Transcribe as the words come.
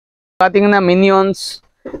பாத்தீங்கன்னா minions,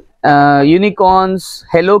 unicorns,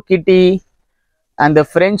 Hello Kitty, and the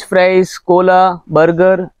French fries, cola,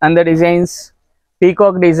 burger, and the designs,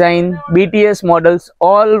 peacock design, BTS models,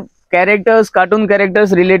 all characters, cartoon characters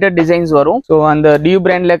related designs varum. So and the DU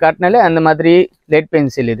brand la kaatnale and the madri lead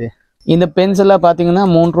pencil idu. இந்த Benz எல்லாம் பாத்தீங்கன்னா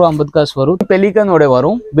 3 ரூபாய் 50 காசு வரும். Pelican ஓட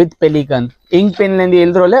வரும் with pelican. Ink பென்ல இருந்து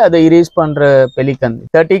எழுதுறோல அதை இரேஸ் பண்ற பெலிகன்.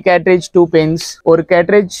 30 cartridge 2 pens, ஒரு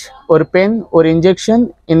cartridge, ஒரு பென், ஒரு இன்ஜெக்ஷன்.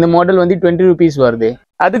 இந்த மாடல் வந்து 20 rupees வருது.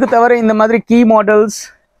 அதுக்கு தவிர இந்த மாதிரி key models.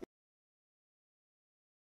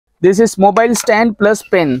 This is mobile stand plus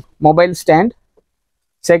pen. Mobile stand.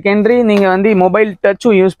 Secondary நீங்க வந்து மொபைல்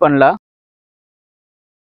டச்சும் யூஸ் பண்ணலாம்.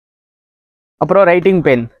 அப்புறம் ரைட்டிங்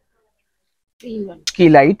பென். Key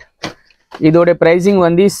light. இதோட pricing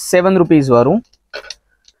வந்து 7 rupees வரும்.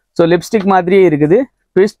 So lipstick மாதிரியே இருக்குது.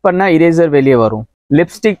 Twist பண்ணா eraser வெளியே வரும்.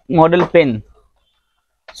 Lipstick model pen.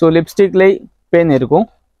 So lipstick லை pen இருக்கும்.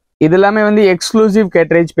 இதெல்லாமே வந்து exclusive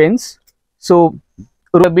cartridge pens. So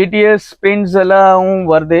BTS prints எல்லாம்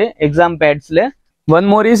வருது exam padsல. One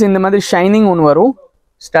more is இந்த மாதிரி shining ஒன்று வரும்.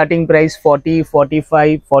 Starting price 40,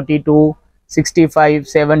 45, 42, 65,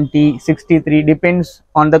 70, 63 depends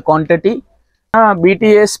on the quantity.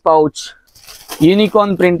 BTS pouch,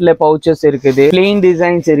 unicorn print le pouches irukudhu, plain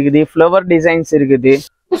designs irukudhu, flower designs irukudhu.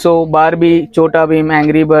 So Barbie, Chota Bheem,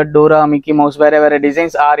 Angry Bird, Dora, Mickey Mouse, wherever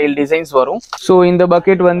designs are real designs varum. So in the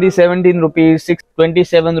bucket vandi 17 rupees,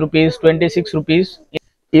 27 rupees, 26 rupees.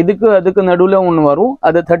 இதுக்கு அதுக்கு நடுவுல ஒன்னு வரும்,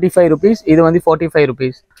 அது 35 rupees, இது வந்து 45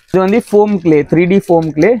 rupees. இது வந்து foam clay, 3D foam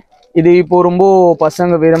clay. இது இப்போ ரொம்ப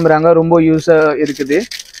பசங்க விரும்புறாங்க, ரொம்ப யூஸா இருக்குது.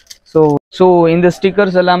 So இந்த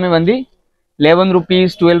ஸ்டிக்கர்ஸ் எல்லாமே வந்து 11 rupees,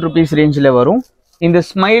 12 rupees ரேஞ்சில் வரும். இந்த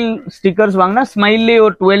ஸ்மைல் ஸ்டிக்கர்ஸ் வாங்கினா ஸ்மைல்லே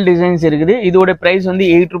ஒரு 12 டிசைன்ஸ் இருக்குது. இதோட ப்ரைஸ் வந்து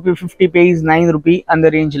 8 rupee, 50 paise, 9 rupee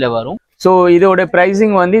அந்த ரேஞ்சில் வரும். ஸோ இதோட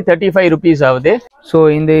ப்ரைஸிங் வந்து 35 rupees ஆகுது. ஸோ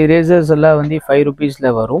இந்த இரேசர்ஸ் எல்லாம் வந்து 5 rupeesல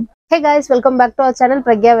வரும். Hey guys, welcome back to our channel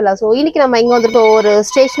Pragya Villa. So இன்னைக்கு நம்ம இங்க வந்துட்டு ஒரு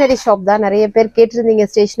ஸ்டேஷனரி ஷாப் தான். நிறைய பேர் கேட்டிருந்தீங்க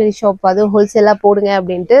ஸ்டேஷனரி ஷாப் அது ஹோல்சேலா போடுங்க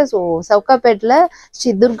அப்படின்ட்டு. ஸோ சவுகாப்பேட்ல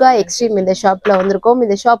ஸ்ரீ துர்கா எக்ஸ்ட்ரீம் இந்த ஷாப்ல வந்திருக்கோம்.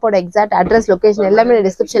 இந்த ஷாப்போட எக்ஸாக்ட் அட்ரஸ் லொகேஷன் எல்லாமே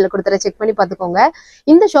டிஸ்கிரிப்ஷன்ல கொடுத்துறேன், செக் பண்ணி பார்த்துக்கோங்க.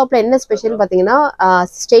 இந்த ஷாப்ல என்ன ஸ்பெஷல் பார்த்தீங்கன்னா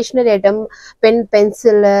stationery item, pen,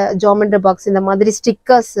 pencil, geometry box, இந்த மாதிரி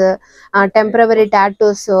stickers, temporary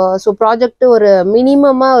tattoos, so project ஒரு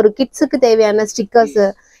மினிமமா ஒரு கிட்ஸுக்கு தேவையான ஸ்டிக்கர்ஸ்,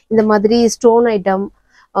 இந்த மாதிரி ஸ்டோன் ஐட்டம்,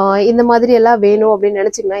 இந்த மாதிரி எல்லாம் வேணும் அப்படின்னு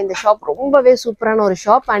நினைச்சிங்கன்னா இந்த ஷாப் ரொம்பவே சூப்பரான ஒரு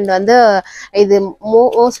ஷாப். அண்ட் வந்து இது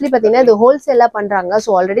மோஸ்ட்லி பார்த்தீங்கன்னா இது ஹோல்சேலாக பண்ணுறாங்க. ஸோ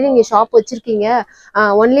ஆல்ரெடி நீங்கள் ஷாப் வச்சுருக்கீங்க,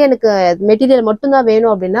 ஒன்லி எனக்கு மெட்டீரியல் மட்டும்தான்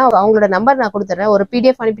வேணும் அப்படின்னா அவங்களோட நம்பர் நான் கொடுத்துட்றேன். ஒரு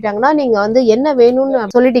பிடிஎஃப் அனுப்பிட்டாங்கன்னா நீங்கள் வந்து என்ன வேணும்னு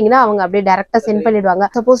சொல்லிட்டீங்கன்னா அவங்க அப்படியே டேரெக்டாக சென்ட் பண்ணிடுவாங்க.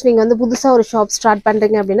 சப்போஸ் நீங்கள் வந்து புதுசாக ஒரு ஷாப் ஸ்டார்ட்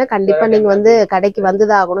பண்ணுறீங்க அப்படின்னா கண்டிப்பாக நீங்கள் வந்து கடைக்கு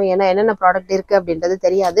வந்துதான் ஆகணும். ஏன்னா என்னென்ன ப்ராடக்ட் இருக்குது அப்படின்றது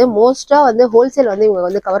தெரியாது. மோஸ்ட்டாக வந்து ஹோல்சேல் வந்து இவங்க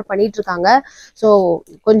வந்து கவர் பண்ணிட்டு இருக்காங்க. ஸோ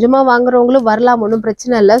கொஞ்சமாக வாங்குறவங்களும் வரலாம், ஒன்றும்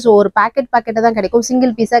பிரச்சனை இல்லை. ஸோ ஒரு பாக்கெட்டை தான் கிடைக்கும்,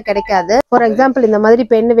 சிங்கிள் பீஸா கிடைக்காது. ஃபார் எக்ஸாம்பிள் இந்த மாதிரி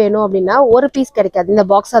பென் வேணும் அப்படின்னா ஒரு பீஸ் கிடைக்காது, இந்த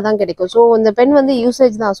பாக்ஸா தான் கிடைக்கும். ஸோ இந்த பென் வந்து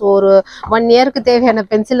யூசேஜ் தான். ஸோ ஒரு 1 yearக்கு தேவையான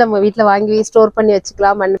பென்சில் நம்ம வீட்டில் வாங்கி ஸ்டோர் பண்ணி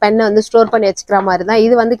வச்சுக்கலாம், பெண்ணை வந்து ஸ்டோர் பண்ணி வச்சுக்கிற மாதிரி தான்.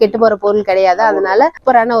 இது வந்து கெட்டு போற பொருள் கிடையாது. அதனால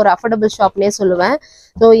சூப்பரான ஒரு அஃபோர்டபுள் ஷாப்னே சொல்லுவேன்.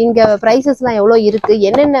 ஸோ இங்க பிரைசஸ்லாம் எவ்வளோ இருக்கு,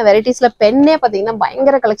 என்னென்ன வெரைட்டிஸ்ல பென்னே பார்த்தீங்கன்னா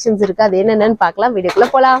பயங்கர கலெக்ஷன்ஸ் இருக்கு. அது என்னென்னு பார்க்கலாம், வீடியோக்குள்ள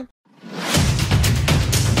போலாம்.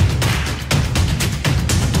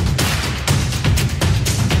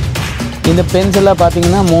 இந்த பென்ஸ் எல்லாம்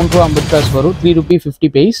பார்த்தீங்கன்னா 3 ரூபாய் 50 காசு வரும், 3 rupee 50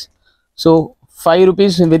 paise. So 5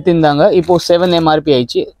 rupees with இருந்தாங்க, இப்போ 7 MRP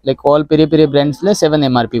ஆயிடுச்சு. லைக் ஆல் பெரிய பெரிய பிராண்ட்ஸில் 7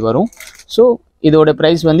 MRP வரும். ஸோ இதோட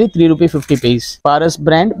ப்ரைஸ் வந்து 3 rupee 50 paise. பாரஸ்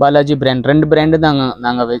பிராண்ட், பாலாஜி பிராண்ட், 2 பிராண்டு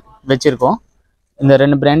நாங்கள் வச்சுருக்கோம். இந்த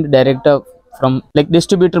 2 பிராண்ட் டைரெக்டாக ஃப்ரம் லைக்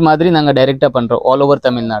டிஸ்ட்ரிபியூட்டர் மாதிரி நாங்கள் டைரெக்டாக பண்ணுறோம் ஆல் ஓவர்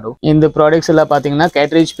தமிழ்நாடு. இந்த ப்ராடக்ட்ஸ் எல்லாம் பார்த்தீங்கன்னா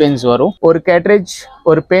கேட்ரேஜ் பென்ஸ் வரும். ஒரு கேட்ரேஜ்,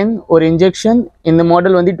 ஒரு பென், ஒரு இன்ஜெக்ஷன். இந்த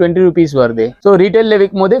மாடல் வந்து 20 rupees வருது. ஸோ ரீட்டைலில்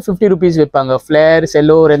விற்கும் போதே 50 rupees விற்பாங்க. ஃப்ளேர்,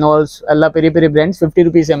 செல்லோ, ரெனால்ட்ஸ் எல்லாம் பெரிய பெரிய பிராண்ட்ஸ் 50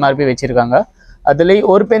 rupees MRP வச்சிருக்காங்க.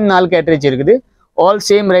 அதுலேயும் ஒரு பென் 4 கேட்ரேஜ் இருக்குது. ஆல்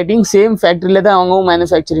சேம் ரைட்டிங், சேம் ஃபேக்ட்ரியில் தான் அவங்க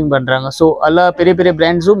மேனுஃபேக்சரிங் பண்ணுறாங்க. ஸோ எல்லா பெரிய பெரிய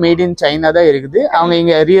பிராண்ட்ஸும் மேட் இன் சைனா தான் இருக்குது. அவங்க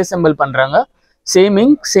இங்கே ரீஅசெம்பிள் பண்ணுறாங்க. Same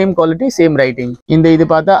ink, same quality, same writing. இது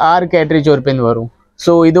பார்த்தா 6 கேட்ரேஜ் ஒரு பென் வரும்.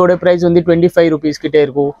 ஸோ இதோட ப்ரைஸ் வந்து 25 rupees கிட்டே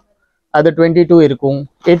இருக்கும். அது 22 இருக்கும்.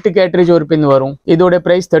 8 கேட்ரேஜ் ஒரு பென் வரும். இதோட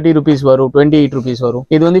ப்ரைஸ் 30 rupees வரும், 28 rupees வரும்.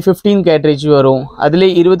 இது வந்து 15 கேட்ரேஜ் வரும்.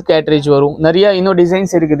 அதுலேயே 20 கேட்ரேஜ் வரும். நிறைய இன்னும்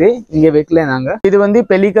டிசைன்ஸ் இருக்குது, இங்கே வைக்கல நாங்கள். இது வந்து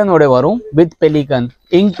பெலிகனோட வரும் வித் பெலிகன்.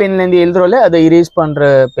 இங்க் பென்லேருந்து எழுதுறோல அதை இரேஸ்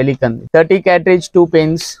பண்ணுற pelican. 30 cartridge 2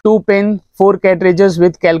 pens, 2 pen, 4 cartridges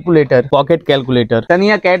with calculator, pocket calculator.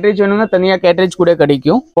 தனியா cartridge வேணும்னா தனியா cartridge கூட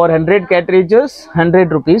கிடைக்கும். For 100 cartridges 100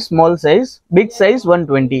 rupees, small size, big size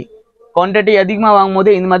 120. Quantity அதிகமாக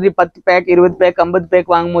வாங்கும்போது இந்த மாதிரி 10 பேக், 20 பேக், 50 பேக்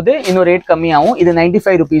வாங்கும்போது இன்னும் ரேட் கம்மியாகும். இது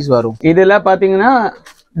 95 rupees வரும். இதெல்லாம் பார்த்தீங்கன்னா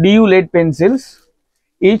DU lead pencils.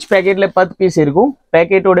 Each packet le 10 piece irukku.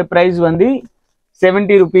 Packet oda price vandi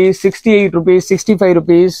 70 rupees, 68 rupees, 65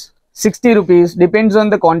 rupees, 60 rupees, depends on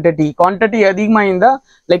the quantity. Quantity adhigama inda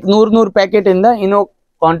like 100 packet inda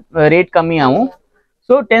rate kammi agum.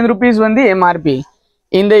 So 10 rupees vandi MRP.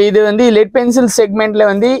 இந்த இது வந்து lead pencil segmentல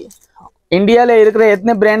வந்து இந்தியால இருக்கிற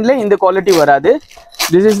எத்தனை பிராண்ட்ல இந்த quality வராது.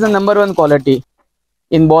 This is the number 1 quality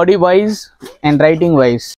in body wise and writing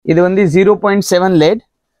wise. இது வந்து 0.7 lead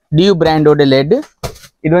DU brand ஓட lead.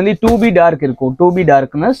 இது வந்து 2B dark இருக்கும். 2B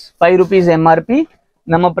darkness 5 rupees MRP.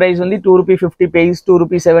 நம்ம price வந்து 2 rupee 50 paise, 2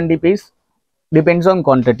 rupee 70 paise, depends on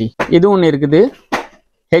quantity. இது ஒன்னு இருக்குது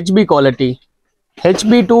HB quality.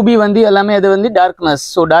 HB 2B வந்து எல்லாமே அது வந்து darkness.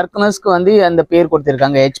 So darknessக்கு வந்து அந்த பேர்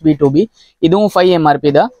கொடுத்திருக்காங்க HB 2B. இதுவும் 5 MRP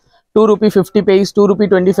தான். 2 rupee 50 paise, 2 rupee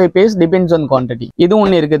 25 paise, depends on quantity. இது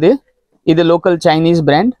ஒன்னு இருக்குது. இது local Chinese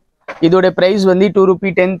brand. இதோட price வந்து 2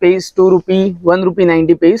 rupee 10 paise, 2 rupee 1 rupee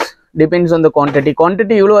 90 paise, depends on the quantity.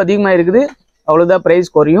 Quantity இவ்வளோ அதிகமா இருக்குது அவ்வளோதான் price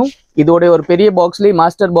குறையும். இதோட ஒரு பெரிய பாக்ஸ்லேயே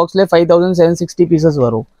மாஸ்டர் பாக்ஸ்லேயே 5760 pieces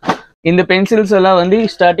வரும். இந்த பென்சில்ஸ் எல்லாம் வந்து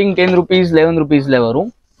ஸ்டார்டிங் 10 rupees 11 rupeesல வரும்.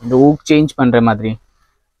 இந்த ஊக் சேஞ்ச் பண்ற மாதிரி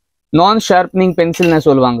நான் ஷார்ப்னிங் பென்சில்னு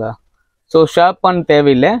சொல்லுவாங்க. ஸோ ஷார்ப் பண்ண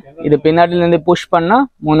தேவையில்லை. இது பின்னாடிலேருந்து புஷ் பண்ணால்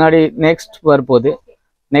முன்னாடி நெக்ஸ்ட் வரப்போகுது,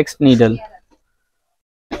 நெக்ஸ்ட் நீடல்.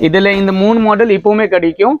 இதில் இந்த 3 மாடல் இப்போவுமே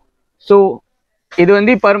கிடைக்கும். ஸோ இது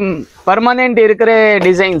வந்து பர்மனெண்ட் இருக்கிற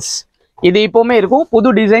டிசைன்ஸ் இது இப்போவுமே இருக்கும். புது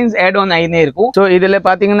டிசைன்ஸ் ஆட் ஆன் ஆகினே இருக்கும். ஸோ இதில்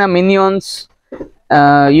பார்த்தீங்கன்னா மினியான்ஸ்,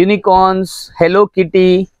 யூனிகார்ன்ஸ், ஹெலோ கிட்டி,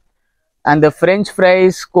 and the French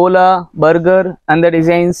fries, cola, burger, and the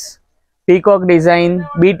designs, peacock design,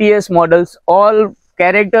 BTS models, all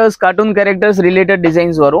characters, cartoon characters related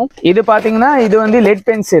designs varum. Idu pathina idu வந்து lead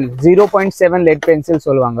pencil 0.7 lead pencil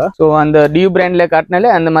சொல்லுவாங்க. So அந்த DU brandல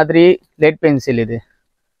காட்டனால அந்த மாதிரி lead pencil இது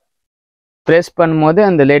press பண்ணும்போது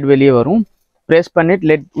அந்த lead வெளியே வரும். press பண்ணிட்டு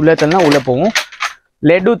lead உள்ள தள்ளனா உள்ள போகும்.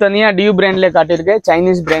 lead தனியா DU brandல காட்டிருக்கேன்,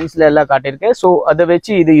 Chinese brandsல எல்லாம் காட்டிருக்கேன். So அதை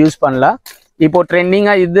வச்சு இது யூஸ் பண்ணலாம். இப்போ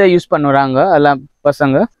ட்ரெண்டிங்கா இதை யூஸ் பண்ணுறாங்க எல்லாம்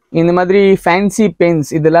பசங்க. இந்த மாதிரி ஃபேன்சி பென்ஸ்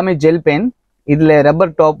இது எல்லாமே ஜெல் பென், இதில்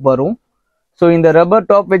ரப்பர் டாப் வரும். ஸோ இந்த ரப்பர்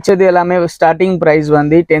டாப் வச்சது எல்லாமே ஸ்டார்டிங் ப்ரைஸ்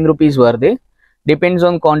வந்து 10 rupees வருது. Depends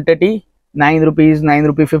on quantity. 9 rupees, 9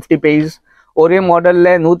 rupee 50 paise. ஒரே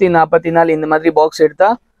மாடலில் 144 இந்த மாதிரி பாக்ஸ்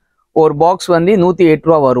எடுத்தால் ஒரு பாக்ஸ் வந்து 108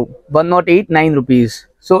 ரூபா வரும். 108 9 rupees.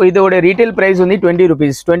 ஸோ இதோட ரீட்டைல் ப்ரைஸ் வந்து 20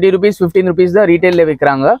 rupees. 20 rupees 15 rupees தான் ரீட்டைலில்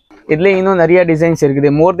விற்கிறாங்க. இதில் இன்னும் நிறைய டிசைன்ஸ் இருக்குது.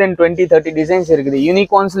 மோர் தென் 20-30 டிசைன்ஸ் இருக்குது.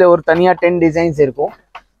 யூனிகார்ன்ஸில் ஒரு தனியாக 10 டிசைன்ஸ் இருக்கும்.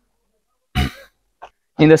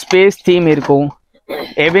 இந்த ஸ்பேஸ் தீம் இருக்கும்,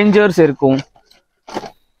 அவெஞ்சர்ஸ் இருக்கும்.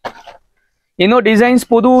 இன்னும் டிசைன்ஸ்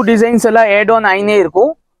புது டிசைன்ஸ் எல்லாம் ஆட் ஆன் ஆகினே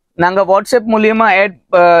இருக்கும். நாங்கள் வாட்ஸ்அப்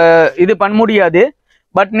மூலியமாக இது பண்ண முடியாது.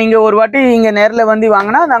 பட் நீங்கள் ஒரு வாட்டி இங்கே நேரில் வந்து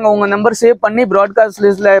வாங்கினா நாங்கள் உங்கள் நம்பர் சேவ் பண்ணி ப்ராட்காஸ்ட்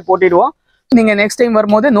லிஸ்ட்டில் போட்டிடுவோம். நீங்கள் நெக்ஸ்ட் டைம்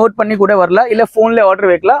வரும்போது நோட் பண்ணி கூட வரலாம், இல்லை ஃபோனில் ஆர்டர்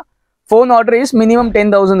வைக்கலாம். Phone order is minimum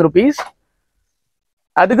 10,000 rupees.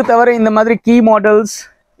 அதுக்கு தவிர இந்த மாதிரி கீ மாடல்ஸ்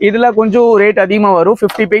இதெல்லாம் கொஞ்சம் ரேட் அதிகமாக வரும்.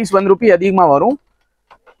 50 paise 1 rupee அதிகமாக வரும்.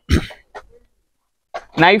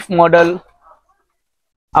 நைஃப் மாடல்,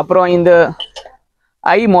 அப்புறம் இந்த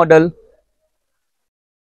ஐ மாடல்,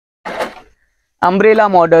 அம்ப்ரேலா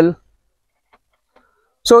மாடல்.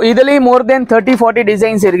 ஸோ இதுலேயும் மோர் தென் 30-40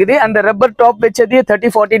 டிசைன்ஸ் இருக்குது. அந்த ரப்பர் டாப் வச்சதே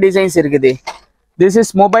 30-40 டிசைன்ஸ் இருக்குது. This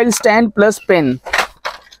is mobile stand plus pen.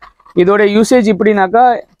 இதோட யூசேஜ் இப்படினாக்கா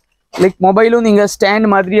லைக் மொபைலும் நீங்கள் ஸ்டாண்ட்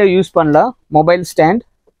மாதிரியே யூஸ் பண்ணலாம். Mobile stand.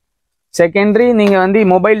 செகண்டரி நீங்கள் வந்து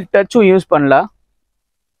மொபைல் டச்சும் யூஸ் பண்ணலாம்.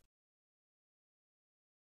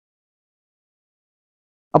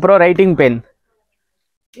 அப்புறம் ரைட்டிங் பென்.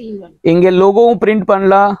 இங்கே லோகோவும் பிரிண்ட்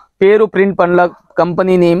பண்ணலாம், பேரும் பிரிண்ட் பண்ணலாம்,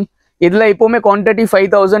 கம்பெனி நேம். இதில் இப்போவுமே குவான்டிட்டி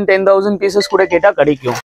 5,000 10,000 பீசஸ் கூட கேட்டால்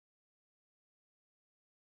கிடைக்கும்.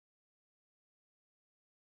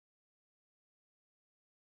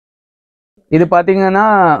 இது பார்த்தீங்கன்னா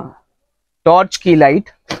டார்ச் கீ லைட்.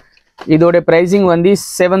 இதோட ப்ரைஸிங் வந்து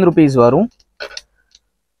 7 rupees வரும்.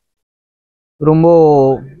 ரொம்ப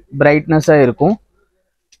பிரைட்னஸாக இருக்கும்.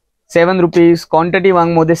 7 rupees. குவான்டிட்டி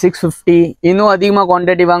வாங்கும்போது 650. இன்னும் அதிகமாக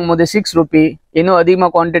குவான்டிட்டி வாங்கும்போது 6 rupee. இன்னும்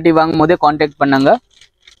அதிகமாக குவான்டிட்டி வாங்கும்போது கான்டாக்ட் பண்ணாங்க.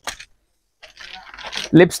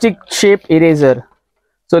 Lipstick shape eraser.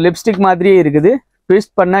 So lipstick மாதிரியே இருக்குது.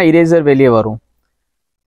 ட்விஸ்ட் பண்ணால் இரேசர் வெளியே வரும்.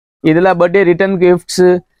 இதில் பர்த்டே ரிட்டர்ன் கிஃப்ட்ஸு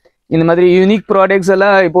இந்த மாதிரி யூனிக் ப்ராடக்ட்ஸ்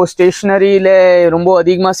எல்லாம் இப்போது ஸ்டேஷ்னரியில் ரொம்ப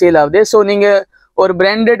அதிகமாக சேல் ஆகுது. ஸோ நீங்கள் ஒரு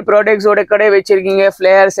பிராண்டட் ப்ராடக்ட்ஸோட கடை வச்சுருக்கீங்க,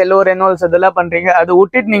 ஃப்ளேர், செல்லோ, ரெனால்ஸ் அதெல்லாம் பண்ணுறீங்க. அதை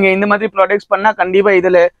விட்டுட்டு நீங்கள் இந்த மாதிரி ப்ராடக்ட்ஸ் பண்ணால் கண்டிப்பாக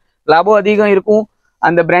இதில் லாபம் அதிகம் இருக்கும்.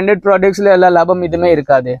 அந்த பிராண்டட் ப்ராடக்ட்ஸில் எல்லா லாபம் இதுவுமே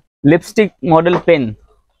இருக்காது. Lipstick model pen.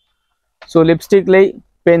 So லிப்ஸ்டிக்லேயே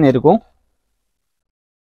pen இருக்கும்.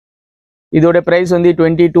 இதோட ப்ரைஸ் வந்து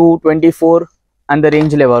 22-24 அந்த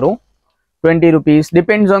ரேஞ்சில் வரும். 20 rupees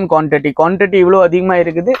depends on quantity இவ்வளோ அதிகமாக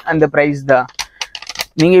இருக்குது அந்த ப்ரைஸ் தான்.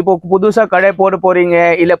 நீங்கள் இப்போ புதுசாக கடை போட போகிறீங்க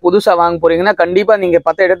இல்லை புதுசாக வாங்க போகிறீங்கன்னா கண்டிப்பாக நீங்கள்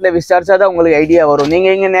 10 இடத்துல விசாரிச்சா தான் உங்களுக்கு ஐடியா வரும்.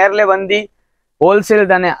 நீங்கள் இங்கே நேரில் வந்து ஹோல்சேல்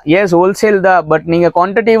தானே, எஸ் ஹோல்சேல் தான், பட் நீங்கள்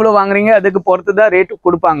குவான்டிட்டி இவ்வளோ வாங்குறீங்க அதுக்கு பொறுத்து தான் ரேட்டு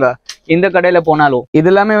கொடுப்பாங்க இந்த கடையில் போனாலும். இது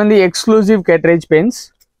எல்லாமே வந்து exclusive cartridge Benz.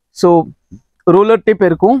 So ruler tip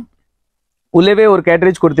இருக்கும், உள்ளவே ஒரு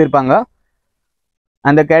கேட்ரேஜ் கொடுத்துருப்பாங்க.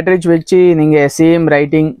 அந்த கேட்ரேஜ் வச்சு நீங்கள் சேம்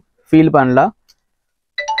ரைட்டிங் ஃபீல் பண்ணலாம்.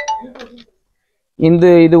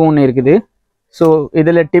 இது ஒன்று இருக்குது. ஸோ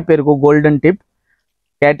இதில் டிப் இருக்கும், கோல்டன் டிப்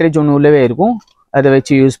கேட்ரேஜ் ஒன்று உள்ளவே இருக்கும், அதை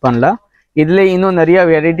வச்சு யூஸ் பண்ணலாம். இதில் இன்னும் நிறையா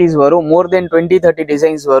வெரைட்டிஸ் வரும், மோர் தென் 20-30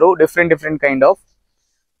 டிசைன்ஸ் வரும், different kind of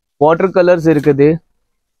water colours இருக்குது.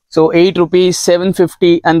 ஸோ 8 rupees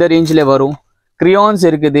 750 அந்த ரேஞ்சில் வரும். க்ரியான்ஸ்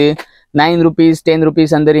இருக்குது 9 rupees 10 rupees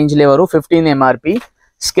அந்த ரேஞ்சில் வரும், 15 MRP.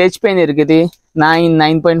 ஸ்கெச் பென் இருக்குது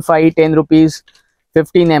 9.5 10 rupees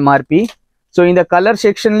 15 MRP. ஸோ இந்த கலர்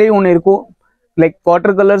செக்ஷன்லேயும் ஒன்று இருக்கும், லைக்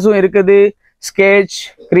வாட்டர் கலர்ஸும் இருக்குது, sketch,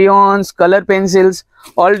 crayons, colour pencils,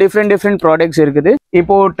 all different products இருக்குது.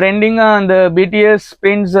 இப்போது ட்ரெண்டிங்காக அந்த BTS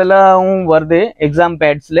பிரிண்ட்ஸ் எல்லாம் வருது exam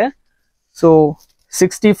பேட்ஸில். So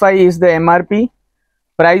 65 is the MRP.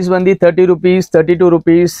 Price வந்து 30 rupees 32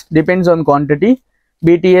 rupees depends on quantity.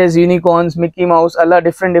 BTS, unicorns, Mickey mouse எல்லாம்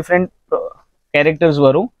டிஃப்ரெண்ட் கேரக்டர்ஸ்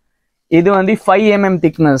வரும். இது வந்து 5 mm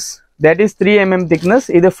thickness, that is 3 mm thickness.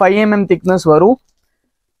 இது 5 mm திக்னஸ் வரும்,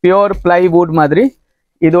 பியோர் பிளைவுட் மாதிரி.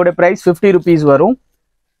 இதோட ப்ரைஸ் 50 rupees வரும்.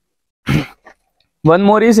 ஒன்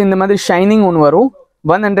மோர் இஸ் இந்த மாதிரி ஷைனிங் ஒன்று வரும்,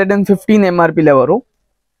 115 MRPயில் வரும்.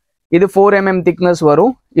 இது 4 mm திக்னஸ்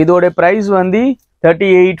வரும். இதோட ப்ரைஸ் வந்து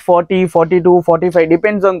 38 40 42 45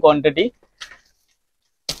 டிபெண்ட்ஸ் ஆன் குவான்டிட்டி.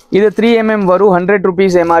 இது 3 mm வரும், 100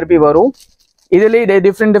 rupees MRP வரும். இதுலேயே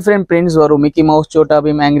டிஃப்ரெண்ட் பிரிண்ட்ஸ் வரும், Mickey mouse, Chhota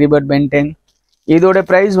Bheem, angry bird, pen 10. இதோட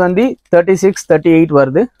ப்ரைஸ் வந்து 36 38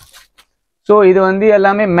 வருது. ஸோ இது வந்து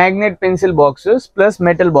எல்லாமே magnet pencil boxes plus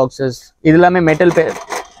metal boxes. இது எல்லாமே மெட்டல்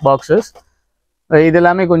பாக்ஸஸ். இது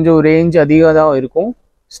எல்லாமே கொஞ்சம் ரேஞ்ச் அதிகம் தான் இருக்கும்.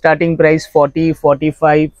 Starting price 40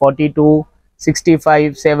 45 42 65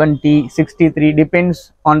 70 63 depends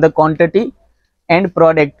on the quantity and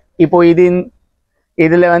product. இப்போது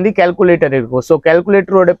இதில் வந்து கேல்குலேட்டர் இருக்கும். ஸோ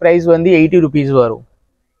கேல்குலேட்டரோட ப்ரைஸ் வந்து 80 rupees வரும்,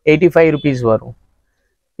 85 rupees வரும்.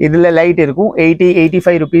 இதில் லைட் இருக்கும்,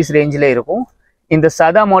 80-85 rupees ரேஞ்சில் இருக்கும். இந்த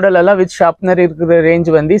சாதா மாடல் எல்லாம் வித் ஷார்ப்னர் இருக்கிற ரேஞ்ச்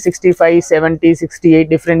வந்து 65 70 68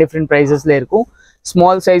 டிஃப்ரெண்ட் ப்ரைஸஸில் இருக்கும்.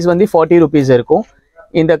 ஸ்மால் சைஸ் வந்து 40 rupees இருக்கும்.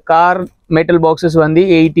 இந்த கார் மெட்டல் பாக்ஸஸ் வந்து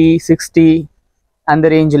 80 60 அந்த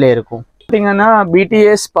ரேஞ்சில் இருக்கும். பார்த்தீங்கன்னா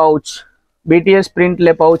BTS பவுச், BTS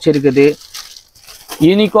பிரிண்டில் பவுச் இருக்குது,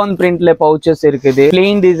 யூனிகார்ன் பிரிண்டில் பவுச்சஸ் இருக்குது,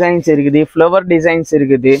 பிளெயின் டிசைன்ஸ் இருக்குது, ஃப்ளவர் டிசைன்ஸ்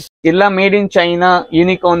இருக்குது. எல்லாம் made in China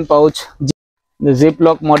unicorn pouch. இந்த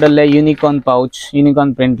ஜிப்லாக் மாடலில் unicorn pouch,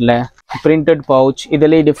 unicorn பிரிண்டில் printed pouch.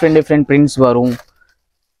 இதில் டிஃப்ரெண்ட் பிரிண்ட்ஸ் வரும்.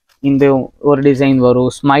 இந்த ஒரு டிசைன் வரும்,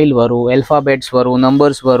 ஸ்மைல் வரும், அல்ஃபாபெட்ஸ் வரும்,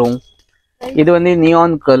 நம்பர்ஸ் வரும். இது வந்து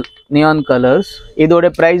நியான் கலர்ஸ். இதோட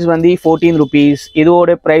ப்ரைஸ் வந்து 14 rupees.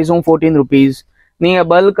 இதோட ப்ரைஸும் 14 rupees. நீங்கள்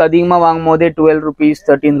பல்க் அதிகமாக வாங்கும் போதே 12 rupees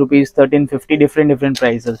 13 rupees 13.50 டிஃப்ரெண்ட்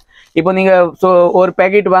ப்ரைஸஸ். இப்போ நீங்கள் ஸோ ஒரு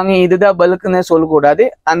பேக்கெட் வாங்கி இதுதான் பல்க்குன்னு சொல்லக்கூடாது,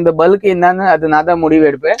 அந்த பல்க் என்னன்னு அது நான் தான் முடிவு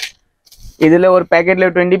எடுப்பேன். இதில் ஒரு பேக்கெட்டில்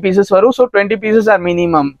 20 pieces வரும். So 20 pieces R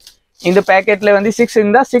minimum. இந்த பேக்கெட்டில் வந்து 6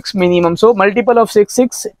 இருந்தால் 6 மினிமம். ஸோ மல்டிபிள் ஆஃப் 6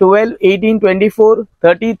 6 12 18 24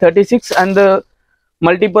 30 36 அந்த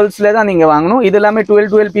மல்டிபிள்ஸில் தான் நீங்கள் வாங்கணும். இது எல்லாமே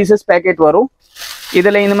 12 pieces பேக்கெட் வரும்.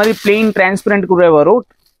 இதில் இந்த மாதிரி பிளெயின் டிரான்ஸ்பரண்ட் கூட வரும்.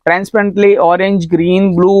 டிரான்ஸ்பரண்ட்லி ஆரஞ்ச், க்ரீன்,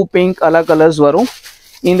 ப்ளூ, பிங்க் எல்லா கலர்ஸ் வரும்.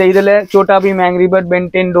 இந்த இதில் Chhota Bheem, angry bird, pen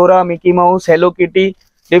 10, Dora, Mickey mouse, hello கிட்டி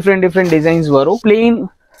டிஃப்ரெண்ட் டிசைன்ஸ் வரும். Plain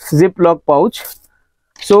zip lock pouch.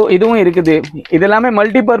 So இதுவும் இருக்குது. இதெல்லாமே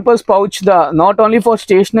மல்டிபர்பஸ் பவுச் தான், not only for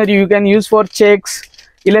stationery. You can use for sex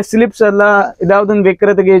இல்லை ஸ்லிப்ஸ் எல்லாம் ஏதாவது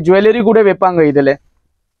வைக்கிறதுக்கு, ஜுவல்லரி கூட வைப்பாங்க இதில்.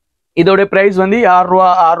 இதோட ப்ரைஸ் வந்து 6 ரூபா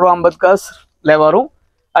 6.50 காசுல வரும்.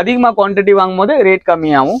 அதிகமாக குவான்டிட்டி வாங்கும் போது ரேட்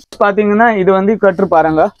கம்மியாகும். பார்த்தீங்கன்னா இது வந்து கட்டு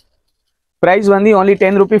பாருங்க, ப்ரைஸ் வந்து only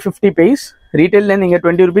 10 rupees 50 paise. ரீட்டெயிலில் நீங்கள்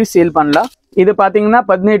 20 rupees சேல் பண்ணலாம். இது பார்த்தீங்கன்னா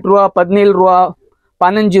 18 ரூபா 17 ரூபா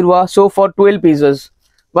 15 ரூபா. So for 12 pieces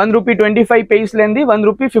 1 rupee 25 paise-லேருந்து 1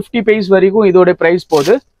 rupee 50 paise வரைக்கும் இதோட ப்ரைஸ்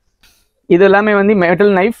போகுது. இது எல்லாமே வந்து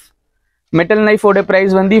மெட்டல் நைஃபோட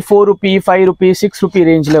ப்ரைஸ் வந்து 4 rupee 5 rupee 6 rupee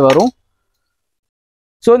ரேஞ்சில் வரும்.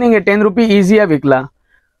 ஸோ நீங்கள் 10 rupee ஈஸியாக விற்கலாம்.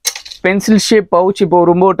 பென்சில் ஷேப் பவுச் இப்போ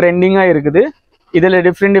ரொம்ப ட்ரெண்டிங்காக இருக்குது. இதில்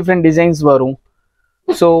டிஃப்ரெண்ட் டிசைன்ஸ் வரும்.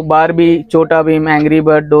 So Barbie, Chhota Bheem, angry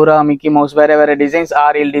bird, Dora, Mickey mouse வேறு டிசைன்ஸ்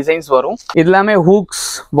 6-7 டிசைன்ஸ் வரும். இது எல்லாமே ஹூக்ஸ்,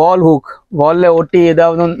 வால் ஹூக், வாலில் ஒட்டி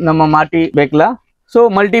ஏதாவது நம்ம மாட்டி வைக்கலாம். So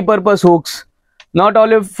multipurpose hooks, not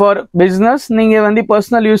only for business, நீங்கள் வந்து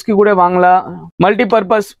பர்சனல் யூஸ்க்கு கூட வாங்கலாம்.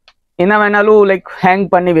 மல்டிபர்பஸ் என்ன வேணாலும் லைக் ஹேங்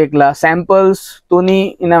பண்ணி வைக்கலாம். சாம்பிள்ஸ் துணி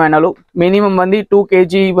என்ன வேணாலும் மினிமம் வந்து 2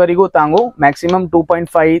 kg வரைக்கும் தாங்கும், மேக்ஸிமம்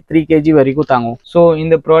 2.5 3 kg வரைக்கும் தாங்கும். ஸோ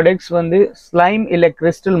இந்த ப்ராடக்ட்ஸ் வந்து ஸ்லைம் இல்லை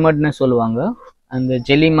கிறிஸ்டல் மட்னு சொல்லுவாங்க. அந்த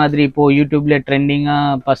ஜெல்லி மாதிரி இப்போ யூடியூப்ல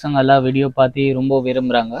ட்ரெண்டிங்காக பசங்க எல்லாம் வீடியோ பார்த்து ரொம்ப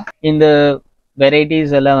விரும்புகிறாங்க. இந்த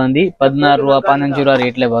வெரைட்டிஸ் எல்லாம் வந்து 16 ரூபா 15 ரூபா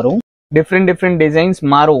ரேட்டில் வரும். டிஃப்ரெண்ட் டிசைன்ஸ்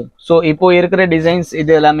மாறும். ஸோ இப்போ இருக்கிற டிசைன்ஸ்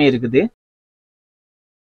இது எல்லாமே இருக்குது.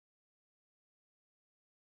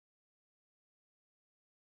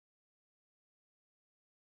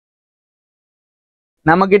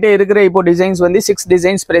 நம்மக்கிட்ட இருக்கிற இப்போ டிசைன்ஸ் வந்து 6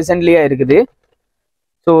 டிசைன்ஸ் ப்ரெசென்ட்லியா இருக்குது.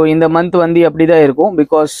 ஸோ இந்த மந்த் வந்து அப்படி தான் இருக்கும்.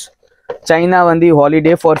 பிகாஸ் சைனா வந்து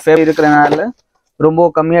ஹாலிடே ஃபார் ஃபேர் இருக்கிறனால ரொம்ப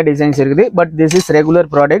கம்மியாக டிசைன்ஸ் இருக்குது. But this is regular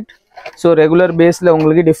product. So regular பேஸில்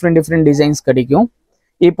உங்களுக்கு டிஃப்ரெண்ட் டிசைன்ஸ் கிடைக்கும்.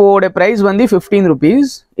 இப்போட ப்ரைஸ் வந்து 15 rupees,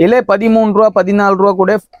 இல்லை 13 ரூபா 14 ரூபா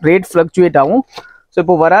கூட ரேட் ஃப்ளக்சுவேட் ஆகும். ஸோ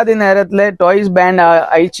இப்போ வராத நேரத்தில் டாய்ஸ் பேண்ட்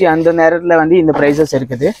ஆயிடுச்சு, அந்த நேரத்தில் வந்து இந்த ப்ரைஸஸ்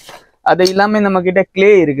இருக்குது. அது இல்லாமல் நம்மக்கிட்ட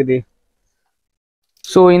கிளே இருக்குது.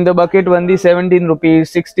 ஸோ இந்த பக்கெட் வந்து 17 rupees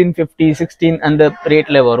 1650 16 அந்த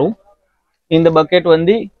ரேட்டில் வரும். இந்த பக்கெட்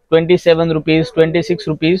வந்து 27 rupees 26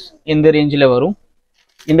 rupees இந்த ரேஞ்சில் வரும்.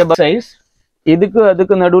 இந்த சைஸ்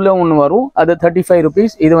அதுக்கு நடுவில் ஒன்று வரும், அது 35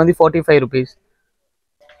 rupees, இது வந்து 45 rupees.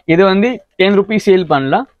 இது வந்து 10 rupees சேல்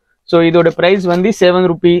பண்ணலாம். ஸோ இதோட ப்ரைஸ் வந்து 7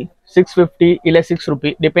 rupee 650 இல்லை 6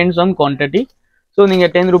 rupee depends on quantity. So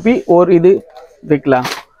நீங்கள் 10 rupee ஒரு இது விற்கலாம்.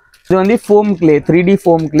 இது வந்து foam clay, 3D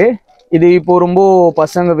foam clay. இது இப்போ ரொம்ப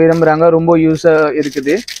பசங்க விரும்புகிறாங்க, ரொம்ப யூஸாக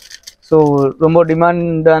இருக்குது. ஸோ ரொம்ப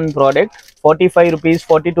டிமாண்டான ப்ராடக்ட். 45 rupees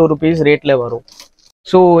 42 rupees ரேட்டில் வரும்.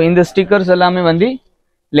 ஸோ இந்த ஸ்டிக்கர்ஸ் எல்லாமே வந்து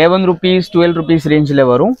 11 rupees 12 rupees ரேஞ்சில்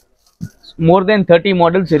வரும். மோர் தென் 30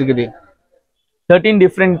 மாடல்ஸ் இருக்குது. 13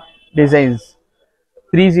 டிஃப்ரெண்ட் டிசைன்ஸ்,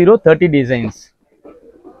 30 டிசைன்ஸ்.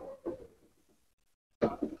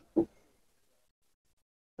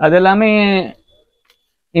 அதெல்லாமே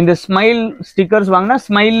இந்த ஸ்மைல் ஸ்டிக்கர்ஸ் வாங்கினா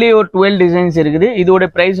ஸ்மைல்லேயே ஒரு 12 டிசைன்ஸ் இருக்குது. இதோட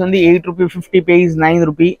ப்ரைஸ் வந்து 8 rupee 50 paise 9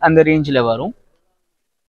 rupee அந்த ரேஞ்சில் வரும்.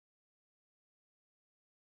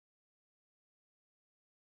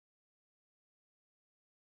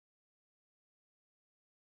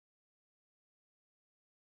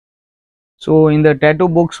 ஸோ இந்த டேட்டூ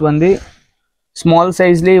புக்ஸ் வந்து ஸ்மால்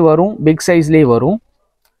சைஸ்லேயே வரும், பிக் சைஸ்லேயே வரும்.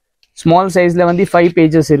 ஸ்மால் சைஸில் வந்து 5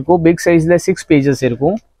 pages இருக்கும், பிக் சைஸில் 6 pages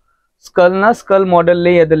இருக்கும். ஸ்கல்னா ஸ்கல்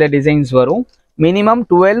மாடல்லே அதில் டிசைன்ஸ் வரும். Minimum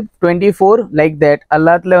 12 24 like that.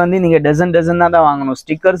 எல்லாத்துல வந்து நீங்கள் டசனாக தான் வாங்கணும்.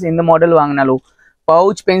 ஸ்டிக்கர்ஸ் இந்த மாடல் வாங்கினாலும்,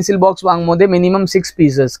 பவுச் பென்சில் பாக்ஸ் வாங்கும் போதே மினிமம் 6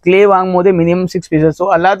 pieces, கிளே வாங்கும் போதே மினிமம் 6 pieces. ஸோ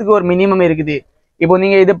எல்லாத்துக்கும் ஒரு மினிமம் இருக்குது. இப்போ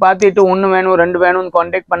நீங்கள் இதை பார்த்துட்டு 1 வேணும் 2 வேணும்னு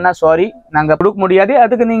கான்டாக்ட் பண்ணால் சாரி நாங்கள் கொடுக்க முடியாது.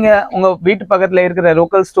 அதுக்கு நீங்கள் உங்கள் வீட்டு பக்கத்தில் இருக்கிற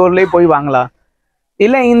லோக்கல் ஸ்டோர்லேயே போய் வாங்கலாம்.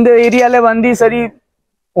 இல்லை இந்த ஏரியாவில் வந்து சரி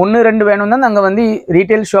 1 2 வேணும்னா நாங்கள் வந்து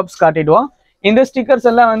ரீட்டைல் ஷாப்ஸ் காட்டிடுவோம். இந்த ஸ்டிக்கர்ஸ்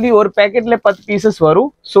எல்லாம் வந்து ஒரு பேக்கெட்ல 10 pieces வரும்.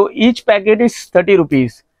 So each packet is 30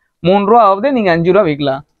 rupees. 3 ரூபா ஆகுது, நீங்கள் 5 ரூபா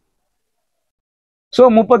விற்கலாம். ஸோ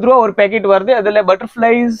 30 ரூபா ஒரு பேக்கெட் வருது. அதில்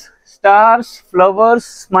பட்டர்ஃப்ளைஸ், ஸ்டார்ஸ், ஃப்ளவர்ஸ்,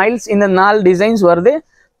 ஸ்மைல்ஸ் இந்த 4 டிசைன்ஸ் வருது.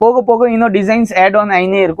 போக போக இன்னும் டிசைன்ஸ் ஆட் ஆன்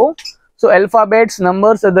ஆகினே இருக்கும். ஸோ அல்ஃபாபெட்ஸ்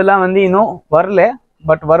நம்பர்ஸ் அதெல்லாம் வந்து இன்னும் வரல,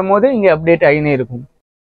 பட் வரும்போது இங்கே அப்டேட் ஆகினே இருக்கும்.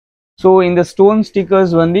 ஸோ இந்த ஸ்டோன்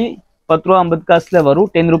ஸ்டிக்கர்ஸ் வந்து 10 ரூபா 50 காசில் வரும்.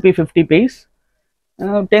 10 rupee 50 paise.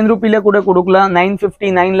 10 rupeeல கூட கொடுக்கலாம்,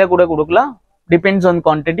 9.59ல கூட கொடுக்கலாம். Depends on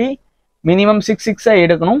quantity. மினிமம் 6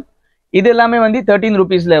 எடுக்கணும். இது எல்லாமே வந்து 13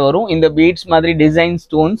 rupeesல வரும். இந்த பீட்ஸ் மாதிரி டிசைன்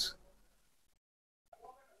ஸ்டோன்ஸ்.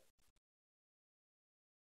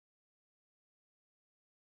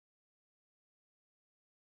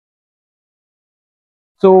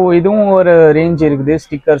 ஸோ இதுவும் ஒரு ரேஞ்ச் இருக்குது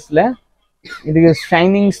ஸ்டிக்கர்ஸில். இதுக்கு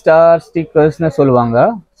ஷைனிங் ஸ்டார் ஸ்டிக்கர்ஸ்னு சொல்லுவாங்க.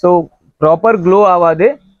 ஸோ ப்ராப்பர் க்ளோ ஆகாது,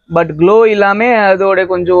 பட் க்ளோ இல்லாமல் அதோட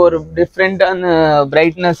கொஞ்சம் ஒரு டிஃப்ரெண்ட்டான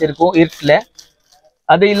பிரைட்னஸ் இருக்கும் இருட்டில்.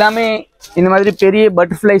 அது இல்லாமல் இந்த மாதிரி பெரிய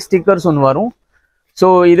பட்டர்ஃப்ளை ஸ்டிக்கர்ஸ் ஒன்று வரும். ஸோ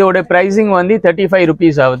இதோட ப்ரைஸிங் வந்து 35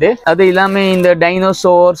 rupees ஆகுது. அது இல்லாமல் இந்த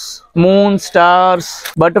டைனோசோர்ஸ், மூன், ஸ்டார்ஸ்,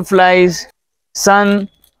 பட்டர்ஃப்ளைஸ், சன்,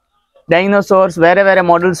 டைனோசோர்ஸ் வேறு வேறு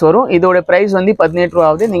மாடல்ஸ் வரும். இதோட ப்ரைஸ் வந்து 18 ரூபா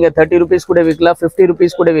ஆகுது. நீங்கள் 30 rupees கூட விற்கலாம், 50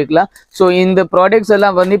 rupees கூட விற்கலாம். ஸோ இந்த ப்ராடக்ட்ஸ்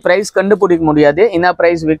எல்லாம் வந்து ப்ரைஸ் கண்டுபிடிக்க முடியாது. என்ன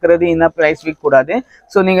ப்ரைஸ் விற்கிறது, என்ன ப்ரைஸ் விற்கக்கூடாது.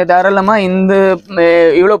 ஸோ நீங்கள் தாராளமாக இந்த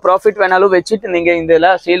இவ்வளோ ப்ராஃபிட் வேணாலும் வச்சுட்டு நீங்கள்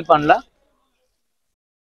இதெல்லாம் சேல் பண்ணலாம்.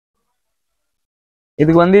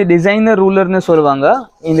 இதுக்கு வந்து டிசைனர் ரூலர்னு சொல்லுவாங்க.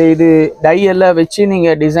 இது டை எல்லாம் வச்சு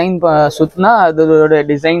நீங்கள் டிசைன் சுற்றினா அதோட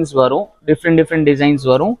டிசைன்ஸ் வரும், டிஃப்ரெண்ட் டிசைன்ஸ்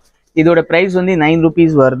வரும். இதோட ப்ரைஸ் வந்து 9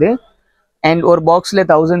 rupees வருது. அண்ட் ஒரு பாக்ஸில்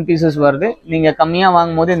 1000 pieces வருது. நீங்கள் கம்மியாக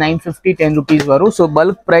வாங்கும் போது 950 10 rupees வரும். So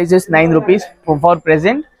bulk prices 9 rupees for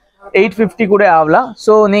present. 850 கூட ஆகலாம்.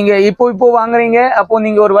 ஸோ நீங்கள் இப்போ வாங்குறீங்க, அப்போ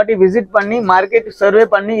நீங்கள் ஒரு வாட்டி விசிட் பண்ணி மார்க்கெட் சர்வே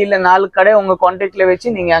பண்ணி இல்லை 4 கடை உங்கள் கான்டாக்டில் வச்சு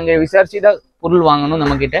நீங்கள் அங்கே விசாரிச்சு தான் பொருள் வாங்கணும்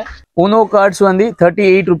நம்மக்கிட்ட. உனோ கார்ட்ஸ் வந்து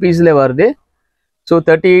 38 ருபீஸில் வருது. So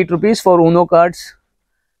 38 rupees for Uno cards,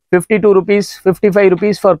 52 rupees, 55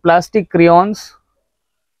 rupees for plastic crayons.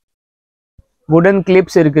 Wooden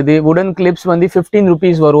clips இருக்குது. Wooden clips வந்து 15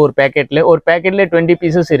 rupees வரும் ஒரு பேக்கெட்டில். ஒரு பேக்கெட்டில் 20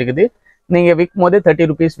 pieces இருக்குது. நீங்கள் விற்கும் போது 30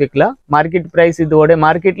 rupees விற்கலாம். மார்க்கெட் ப்ரைஸ் இதோட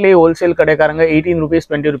மார்க்கெட்லேயே ஹோல்சேல் கடைக்காரங்க 18 rupees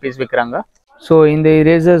 20 rupees விற்கிறாங்க. ஸோ இந்த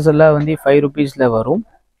இரேசர்ஸ் எல்லாம் வந்து 5 rupeesல வரும்.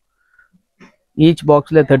 ஈச்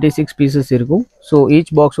பாக்ஸில் 36 pieces இருக்கும். ஸோ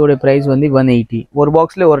ஈச் பாக்ஸோட ப்ரைஸ் வந்து 180. ஒரு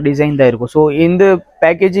பாக்ஸில் ஒரு டிசைன் தான் இருக்கும். ஸோ இந்த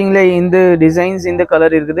பேக்கேஜிங்கில் இந்த டிசைன்ஸ் இந்த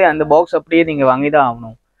கலர் இருக்குது, அந்த பாக்ஸ் அப்படியே நீங்கள் வாங்கி தான்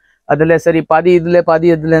ஆகணும். அதில் சரி பாதி இதில் பாதி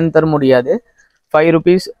இதுலன்னு தர முடியாது. 5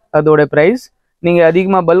 rupees அதோட ப்ரைஸ். நீங்கள்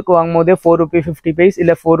அதிகமாக பல்க் வாங்கும் போதே 4 rupees 50 paise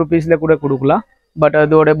இல்லை 4 rupeesல கூட கொடுக்கலாம். பட்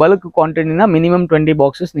அதோட பல்க் குவான்டிட்டினா மினிமம் 20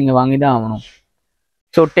 boxes நீங்கள் வாங்கி தான் ஆகணும்.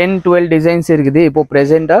 ஸோ 10-12 டிசைன்ஸ் இருக்குது இப்போ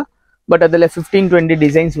ப்ரெசென்ட்டாக. பட் அதில் 15-20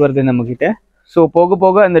 டிசைன்ஸ் வருது நம்மக்கிட்ட. ஸோ போக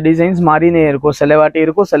போக அந்த டிசைன்ஸ் மாறினே இருக்கும். சில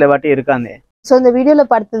வாட்டி இருக்காது. ஸோ இந்த வீடியோவில்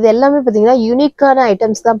பார்த்தது எல்லாமே பார்த்தீங்கன்னா யூனிக்கான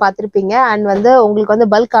ஐட்டம்ஸ் தான் பார்த்துருப்பீங்க. அண்ட் வந்து உங்களுக்கு வந்து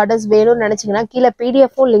பல்க் ஆர்டர்ஸ் வேணும்னு நினச்சிங்கன்னா கீழே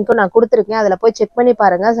பிடிஎஃப்பும் லிங்க்கும் நான் கொடுத்துருக்கேன். அதில் போய் செக் பண்ணி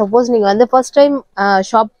பாருங்கள். சப்போஸ் நீங்கள் வந்து ஃபர்ஸ்ட் டைம்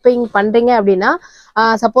ஷாப்பிங் பண்ணுறீங்க அப்படின்னா,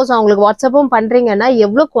 சப்போஸ் அவங்களுக்கு வாட்ஸ்அப்பும் பண்ணுறீங்கன்னா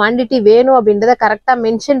எவ்வளோ குவான்டிட்டி வேணும் அப்படின்றத கரெக்டாக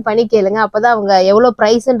மென்ஷன் பண்ணி கேளுங்க. அப்போ தான் அவங்க எவ்வளோ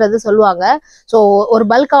ப்ரைஸ்ன்றது சொல்லுவாங்க. ஸோ ஒரு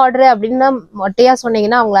பல்க் ஆர்டர் அப்படின்னா மொட்டையாக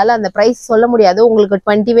சொன்னீங்கன்னா அவங்களால அந்த ப்ரைஸ் சொல்ல முடியாது. உங்களுக்கு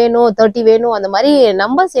 20 வேணும், 30 வேணும், அந்த மாதிரி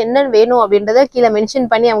நம்பர்ஸ் என்னென்னு வேணும் அப்படின்றத கீழே மென்ஷன்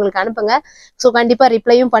பண்ணி அவங்களுக்கு அனுப்புங்க. ஸோ கண்டிப்பாக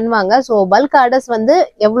ரிப்ளையும் பண்ணுவாங்க. ஸோ பல்க் ஆர்டர்ஸ் வந்து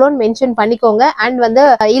எவ்வளோன்னு மென்ஷன் பண்ணிக்கோங்க. அண்ட் வந்து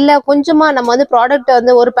இல்லை கொஞ்சமாக நம்ம வந்து ப்ராடக்ட்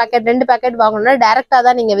வந்து ஒரு பேக்கெட் 2 பேக்கெட் வாங்கணும்னா டேரெக்டாக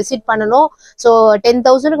தான் நீங்கள் விசிட் பண்ணணும். ஸோ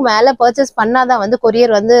 10,000க்கு மேலே பர்ச்சேஸ் பண்ணாதான் வந்து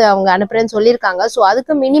கொரியர் வந்து அவங்க அனுப்புறேன்னு சொல்லியிருக்காங்க. ஸோ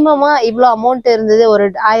அதுக்கு மினிமமாக இவ்வளோ அமௌண்ட் இருந்தது, ஒரு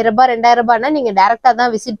 1000 ரூபாய் 2000 ரூபாய்னா நீங்கள் டேரெக்டாக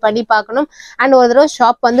தான் விசிட் பண்ணி பார்க்கணும். அண்ட் ஒரு தடவை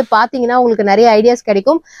ஷாப் வந்து பார்த்தீங்கன்னா உங்களுக்கு நிறைய ஐடியாஸ்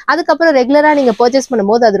கிடைக்கும். அதுக்கப்புறம் ரெகுலராக நீங்கள் பர்ச்சேஸ்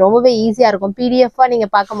பண்ணும்போது அது ரொம்பவே ஈஸியாக இருக்கும். பிடிஎஃபாக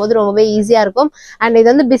நீங்கள் பார்க்கும்போது ரொம்பவே ஈஸியாக இருக்கும். அண்ட் இது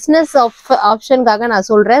வந்து பிஸ்னஸ் ஆப்ஷனுக்காக நான்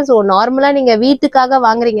சொல்றேன். ஸோ நார்மலா நீங்க வீட்டுக்காக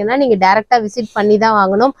வாங்குறீங்கன்னா நீங்க டைரக்டா விசிட் பண்ணி தான்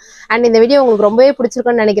வாங்கணும். அண்ட் இந்த வீடியோ உங்களுக்கு ரொம்பவே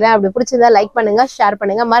பிடிச்சிருக்கும்னு நினைக்கிறேன். அப்படி பிடிச்சிருந்தா லைக் பண்ணுங்க, ஷேர்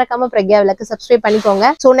பண்ணுங்க, மறக்காம பிரக்யா விளக்கு சப்ஸ்கிரைப் பண்ணிக்கோங்க.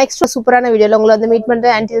 ஸோ நெக்ஸ்ட் சூப்பரான வீடியோல உங்களை வந்து மீட் பண்றேன்.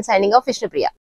 Until signing off, Shri.